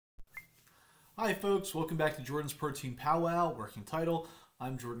Hi folks, welcome back to Jordan's Protein Pow-Wow, working title.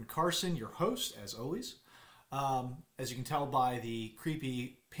 I'm Jordan Carson, your host, as always. As you can tell by the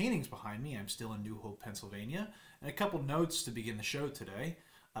creepy paintings behind me, I'm still in New Hope, Pennsylvania. And a couple notes to begin the show today.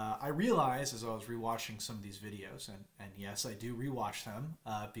 I realized as I was rewatching some of these videos, and yes, I do rewatch them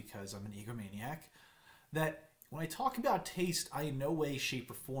because I'm an egomaniac, that when I talk about taste, I in no way,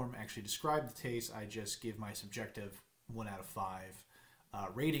 shape, or form actually describe the taste. I just give my subjective 1 out of 5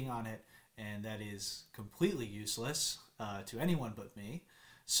 rating on it. And that is completely useless to anyone but me.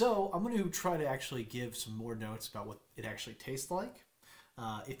 So I'm going to try to actually give some more notes about what it actually tastes like.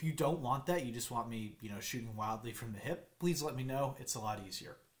 If you don't want that, you just want me, shooting wildly from the hip, please let me know. It's a lot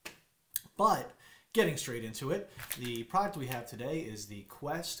easier. But getting straight into it, the product we have today is the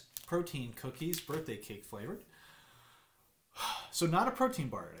Quest Protein Cookies, birthday cake flavored. So not a protein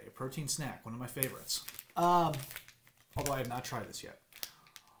bar today, a protein snack, one of my favorites. Although I have not tried this yet.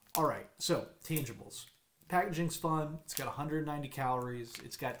 All right, so tangibles. Packaging's fun. It's got 190 calories.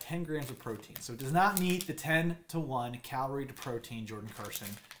 It's got 10 grams of protein. So it does not meet the 10-to-1 calorie to protein Jordan Carson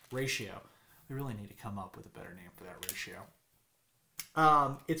ratio. We really need to come up with a better name for that ratio.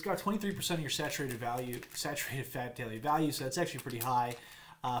 It's got 23% of your saturated fat daily value, so that's actually pretty high.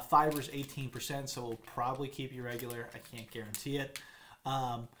 Fiber's 18%, so it'll probably keep you regular. I can't guarantee it.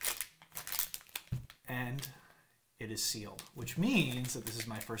 And it is sealed, which means that this is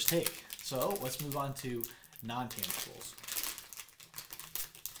my first take. So let's move on to non-tangibles.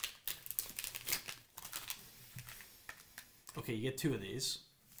 Okay, you get 2 of these.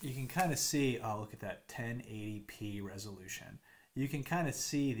 You can kind of see, oh, look at that 1080p resolution. You can kind of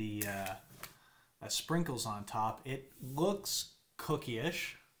see the sprinkles on top. It looks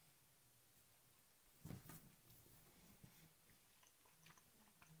cookie-ish.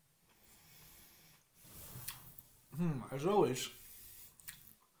 As always,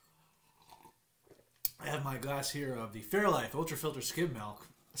 I have my glass here of the Fairlife Ultra Filter Skim Milk.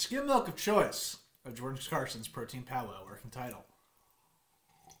 Skim milk of choice of Jordan Carson's Protein Pow-Wow, working title.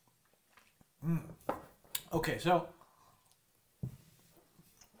 Okay, so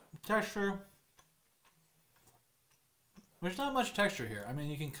texture. There's not much texture here. I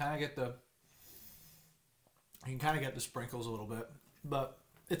mean, you can kind of get the sprinkles a little bit, but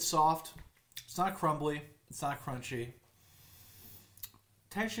it's soft. It's not crumbly. It's not crunchy.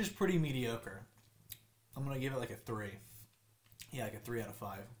 Texture's pretty mediocre. I'm going to give it like a 3. Yeah, like a 3 out of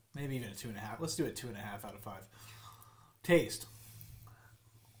 5. Maybe even a 2.5. Let's do it 2.5 out of 5. Taste.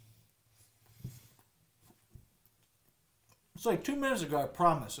 It's like 2 minutes ago I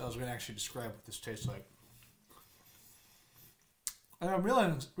promised I was going to actually describe what this tastes like. And I'm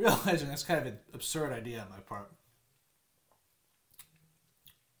realizing that's kind of an absurd idea on my part.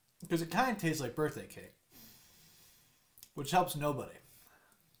 Because it kind of tastes like birthday cake. Which helps nobody.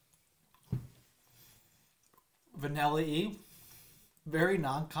 Vanilla-y, very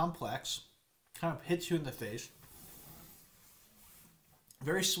non-complex, kind of hits you in the face.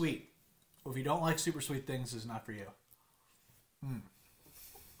 Very sweet. If you don't like super sweet things, this is not for you.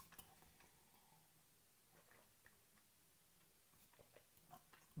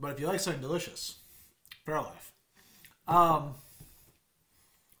 But if you like something delicious, Fairlife.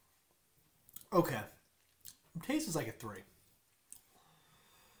 Okay. Taste is like a 3.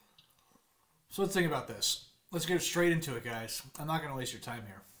 So let's think about this. Let's get straight into it, guys. I'm not going to waste your time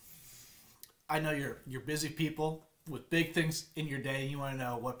here. I know you're busy people with big things in your day. You want to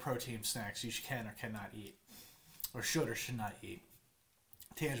know what protein snacks you can or cannot eat, or should not eat.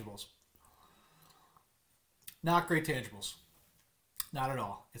 Tangibles. Not great tangibles. Not at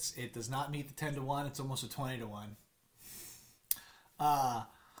all. It does not meet the 10-to-1. It's almost a 20-to-1.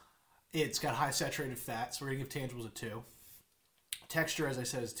 It's got high saturated fat, so we're going to give tangibles a 2. Texture, as I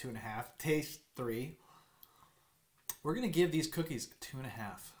said, is 2.5. Taste, 3. We're going to give these cookies a 2.5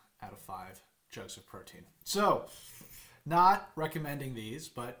 out of 5 jugs of protein. So, not recommending these,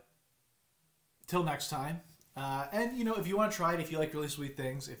 but till next time. And, if you want to try it, if you like really sweet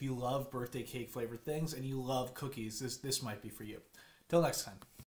things, if you love birthday cake flavored things, and you love cookies, this might be for you. Till next time.